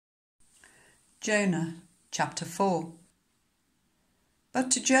Jonah chapter 4.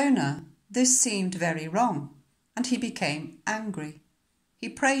 But to Jonah this seemed very wrong, and he became angry. He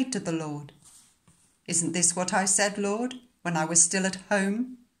prayed to the Lord. "Isn't this what I said, Lord, when I was still at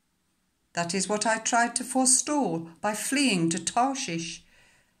home? That is what I tried to forestall by fleeing to Tarshish.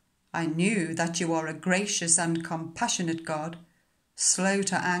 I knew that you are a gracious and compassionate God, slow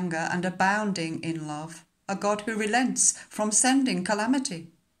to anger and abounding in love, a God who relents from sending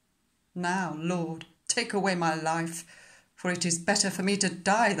calamity. Now, Lord, take away my life, for it is better for me to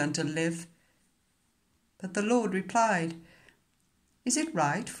die than to live." But the Lord replied, "Is it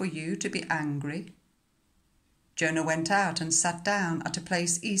right for you to be angry?" Jonah went out and sat down at a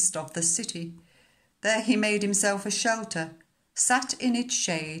place east of the city. There he made himself a shelter, sat in its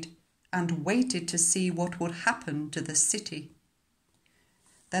shade, and waited to see what would happen to the city.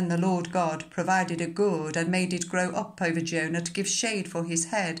 Then the Lord God provided a gourd and made it grow up over Jonah to give shade for his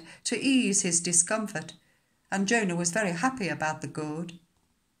head, to ease his discomfort, and Jonah was very happy about the gourd.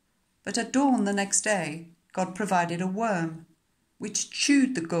 But at dawn the next day, God provided a worm, which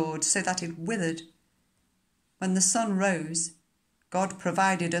chewed the gourd so that it withered. When the sun rose, God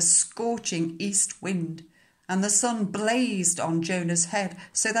provided a scorching east wind, and the sun blazed on Jonah's head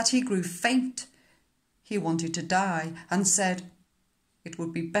so that he grew faint. He wanted to die and said, "It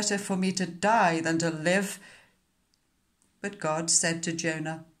would be better for me to die than to live." But God said to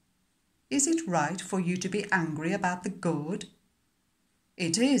Jonah, "Is it right for you to be angry about the gourd?"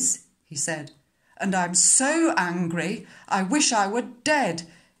 "It is," he said, "and I'm so angry I wish I were dead."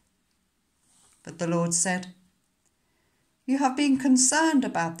 But the Lord said, "You have been concerned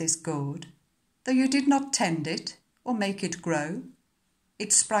about this gourd, though you did not tend it or make it grow.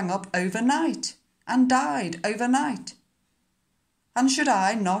 It sprang up overnight and died overnight. And should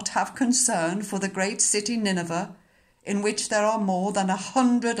I not have concern for the great city Nineveh, in which there are more than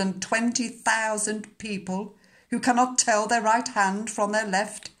 120,000 people who cannot tell their right hand from their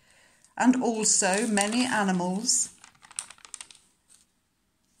left, and also many animals?"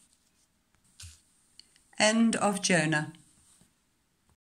 End of Jonah.